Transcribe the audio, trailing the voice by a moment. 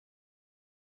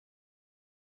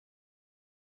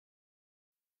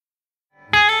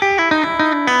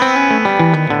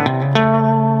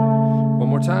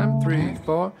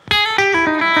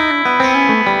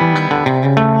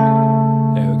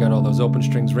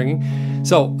open strings ringing.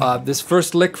 So this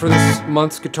first lick for this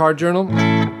month's guitar journal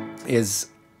is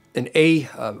an A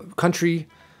country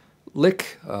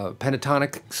lick,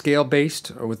 pentatonic scale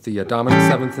based, or with the dominant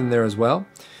seventh in there as well.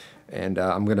 And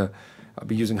I'm gonna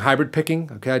be using hybrid picking.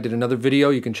 Okay, I did another video.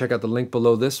 You can check out the link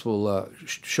below this. We'll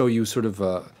show you sort of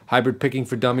hybrid picking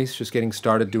for dummies, just getting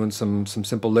started doing some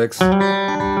simple licks. Which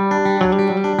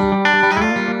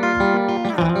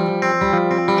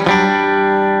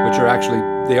are actually,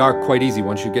 they are quite easy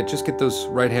once you just get those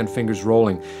right hand fingers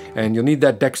rolling. And you'll need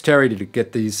that dexterity to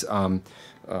get these,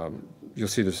 you'll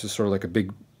see this is sort of like a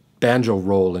big banjo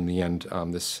roll in the end,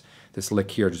 this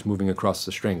lick here just moving across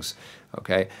the strings.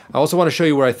 Okay, I also want to show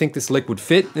you where I think this lick would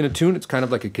fit in a tune. It's kind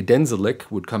of like a cadenza lick,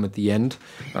 would come at the end.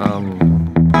 Alright,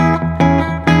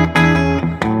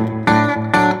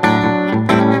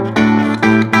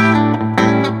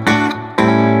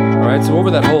 so over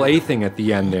that whole A thing at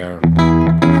the end there.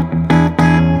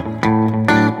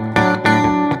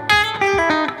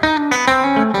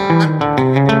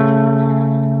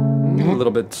 A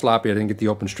little bit sloppy, I didn't get the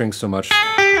open strings so much.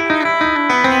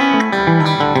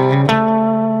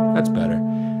 That's better.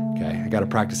 Okay, I got to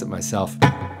practice it myself.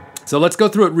 So let's go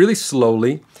through it really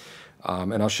slowly,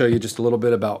 and I'll show you just a little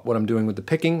bit about what I'm doing with the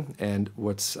picking and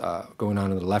what's going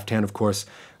on in the left hand, of course.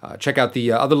 Check out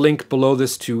the other link below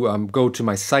this to go to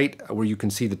my site where you can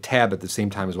see the tab at the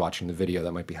same time as watching the video.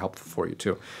 That might be helpful for you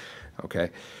too. Okay,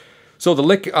 so the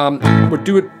lick, we'll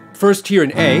do it first here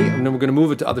in A, and then we're going to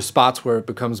move it to other spots where it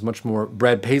becomes much more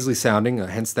Brad Paisley sounding,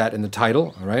 hence that in the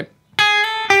title, all right?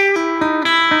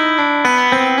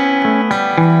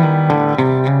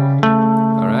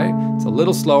 A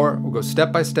little slower. We'll go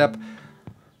step by step,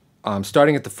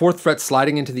 starting at the 4th fret,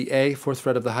 sliding into the A, 4th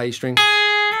fret of the high E string.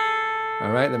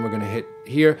 All right, then we're going to hit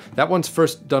here. That one's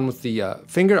first done with the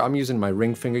finger. I'm using my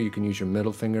ring finger. You can use your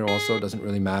middle finger also. It doesn't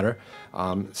really matter.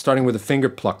 Starting with a finger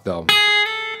pluck though.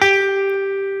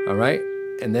 All right,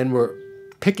 and then we're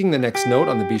picking the next note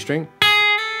on the B string,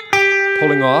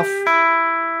 pulling off.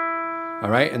 All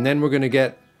right, and then we're going to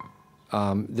get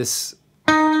this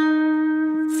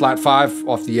flat 5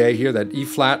 off the A here, that E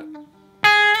flat, and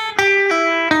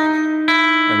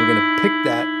we're going to pick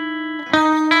that,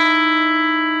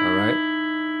 all right,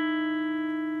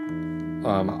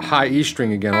 high E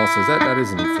string again also. That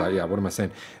is an E flat, yeah, what am I saying?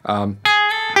 All right,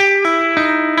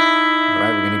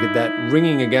 we're going to get that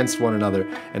ringing against one another,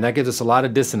 and that gives us a lot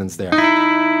of dissonance there,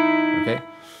 okay?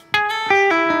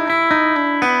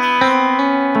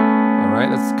 All right,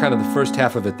 that's kind of the first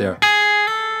half of it there.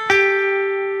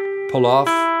 Pull off,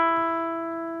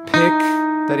 pick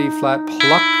that E flat,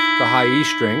 pluck the high E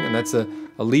string, and that's a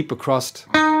leap across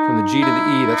from the G to the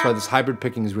E. That's why this hybrid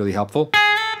picking is really helpful.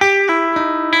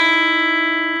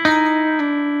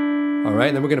 All right,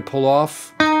 and then we're going to pull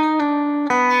off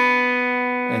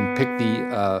and pick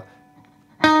the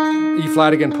E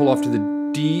flat again, pull off to the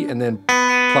D, and then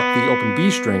pluck the open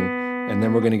B string, and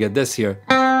then we're going to get this here.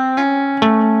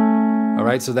 All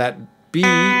right, so that B,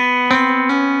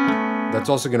 that's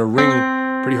also going to ring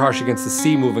pretty harsh against the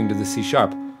C, moving to the C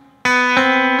sharp. All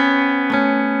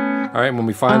right, and when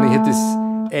we finally hit this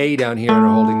A down here and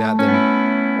are holding that,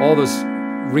 then all those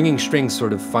ringing strings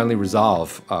sort of finally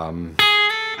resolve. And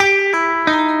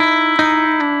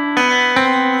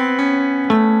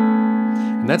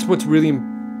that's what's really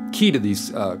key to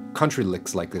these country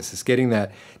licks like this, is getting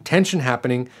that tension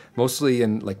happening, mostly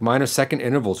in like minor second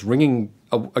intervals, ringing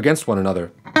against one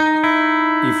another.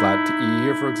 E flat to E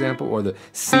here, for example, or the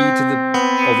C to the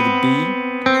over the B.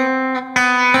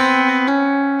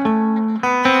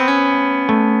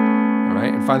 All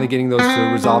right, and finally getting those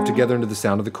to resolve together into the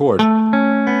sound of the chord. All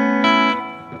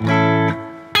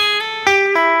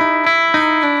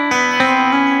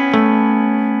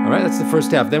right, that's the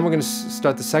first half. Then we're going to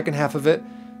start the second half of it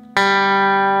with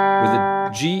a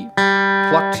G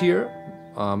plucked here,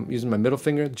 using my middle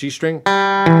finger, G string.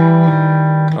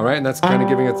 All right, and that's kind of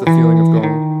giving us the feeling of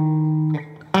going,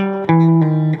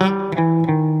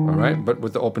 all right, but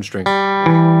with the open string.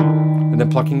 And then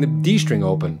plucking the D string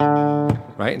open,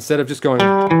 right? Instead of just going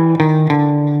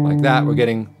like that, we're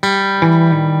getting,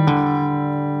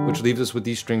 which leaves us with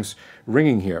these strings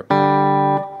ringing here.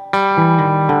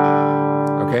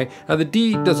 Okay, now the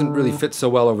D doesn't really fit so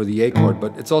well over the A chord,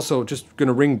 but it's also just going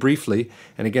to ring briefly,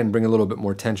 and again, bring a little bit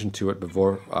more tension to it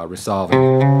before resolving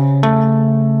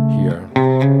here.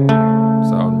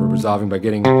 So we're resolving by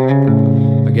getting,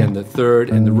 again, the third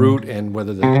and the root, and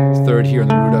whether the third here and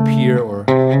the root up here or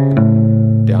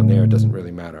down there, it doesn't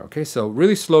really matter. Okay, so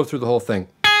really slow through the whole thing.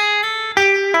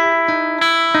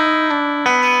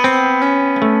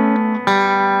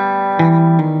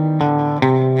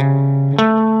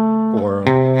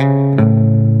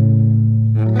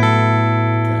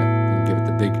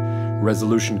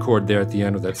 resolution chord there at the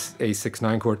end with that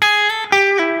A6/9 chord.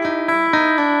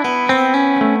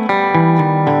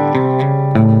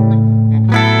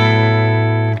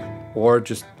 Or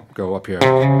just go up here.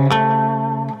 All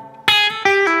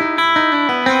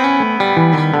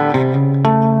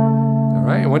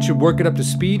right, and once you work it up to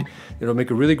speed, it'll make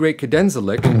a really great cadenza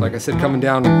lick. Like I said, coming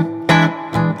down.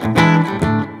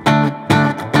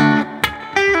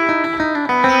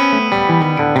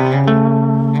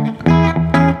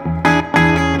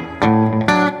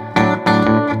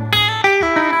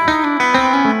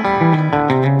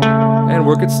 And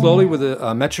work it slowly with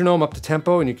a metronome up to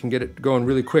tempo, and you can get it going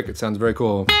really quick. It sounds very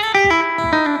cool.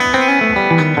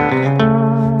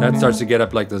 That starts to get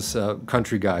up like those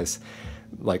country guys,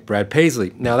 like Brad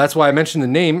Paisley. Now that's why I mentioned the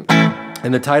name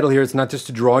and the title here. It's not just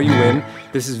to draw you in.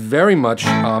 This is very much,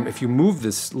 if you move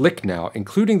this lick now,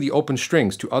 including the open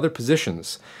strings, to other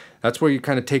positions, that's where you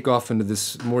kind of take off into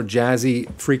this more jazzy,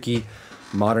 freaky,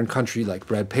 modern country like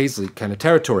Brad Paisley kind of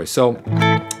territory. So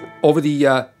over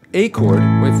the A chord,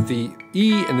 with the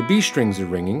E and the B strings are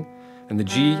ringing, and the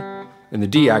G and the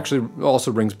D actually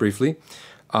also rings briefly.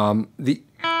 The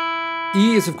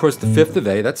E is, of course, the 5th of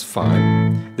A. That's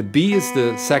fine. The B is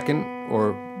the 2nd,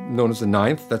 or known as the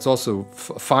 9th. That's also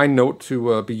a fine note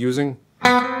to be using.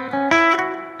 All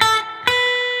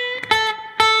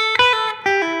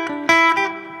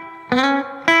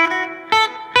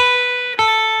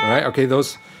right, okay,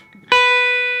 those,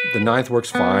 the 9th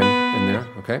works fine in there,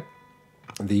 okay?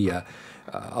 The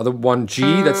other one,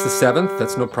 G, that's the 7th,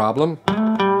 that's no problem. All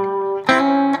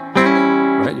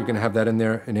right, you're gonna have that in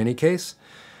there in any case.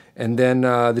 And then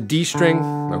the D string,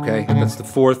 okay, that's the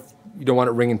 4th. You don't want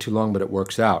it ringing too long, but it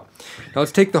works out. Now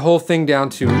let's take the whole thing down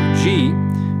to G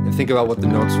and think about what the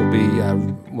notes will be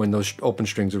when those open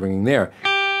strings are ringing there.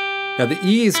 Now the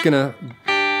E is gonna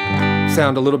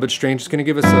sound a little bit strange. It's gonna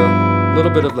give us a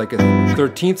little bit of like a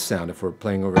 13th sound if we're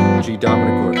playing over a G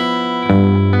dominant chord.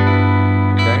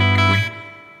 Okay.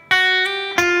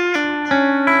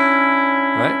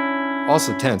 Right?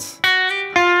 Also tense.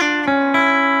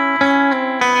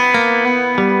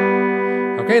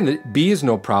 Okay, and the B is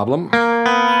no problem.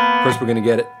 Of course, we're going to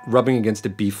get it rubbing against a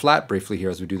B flat briefly here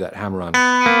as we do that hammer on.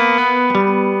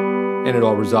 And it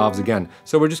all resolves again.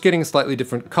 So we're just getting a slightly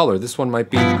different color. This one might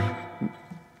be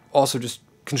also just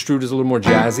construed as a little more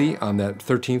jazzy on that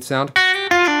 13th sound.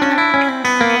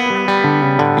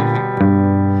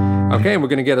 Okay, and we're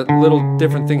going to get a little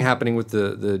different thing happening with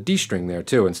the D string there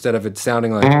too. Instead of it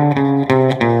sounding like,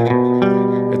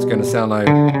 it's going to sound like,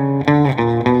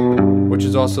 which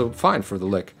is also fine for the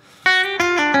lick.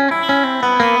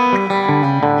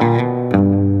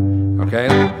 Okay,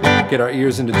 get our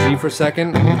ears into G for a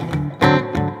second.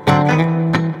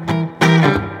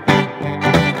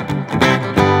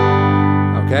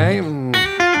 Okay.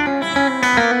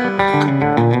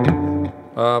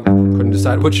 Couldn't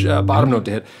decide which bottom note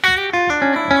to hit.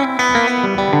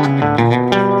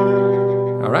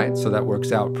 All right, so that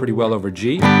works out pretty well over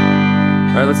G. All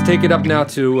right, let's take it up now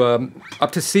to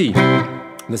C.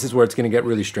 This is where it's going to get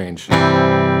really strange.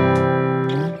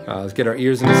 Let's get our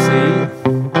ears into C.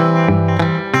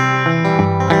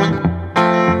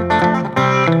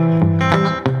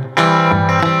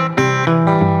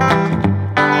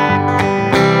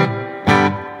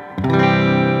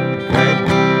 Okay,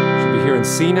 should be here in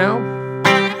C now.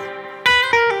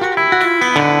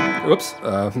 Oops,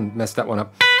 messed that one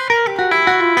up.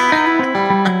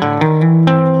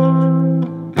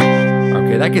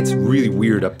 Okay, that gets really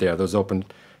weird up there, those open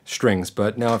strings.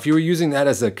 But now if you were using that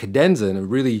as a cadenza in a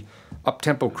really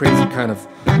up-tempo, crazy kind of...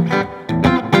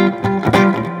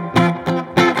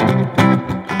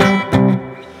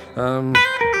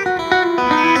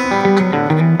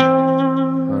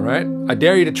 all right, I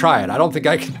dare you to try it. I don't think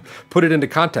I can put it into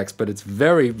context, but it's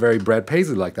very, very Brad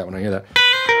Paisley like that when I hear that.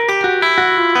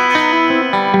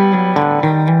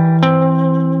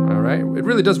 It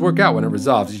really does work out when it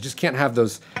resolves. You just can't have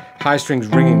those high strings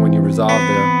ringing when you resolve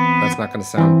there. That's not going to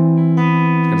sound,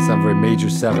 it's going to sound very major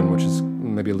 7, which is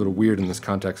maybe a little weird in this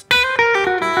context.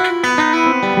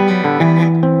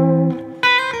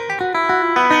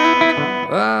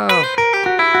 Wow.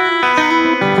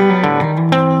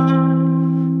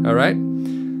 All right.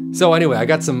 So anyway, I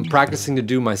got some practicing to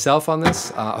do myself on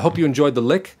this. I hope you enjoyed the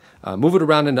lick. Move it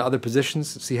around into other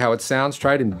positions, see how it sounds.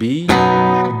 Try it in B.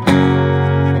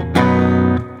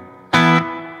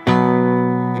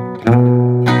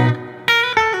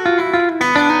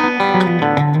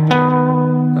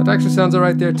 That actually sounds all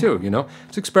right there too, you know.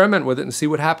 Just experiment with it and see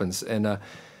what happens. And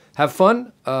have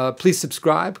fun. Please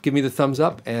subscribe, give me the thumbs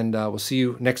up, and we'll see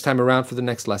you next time around for the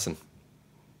next lesson.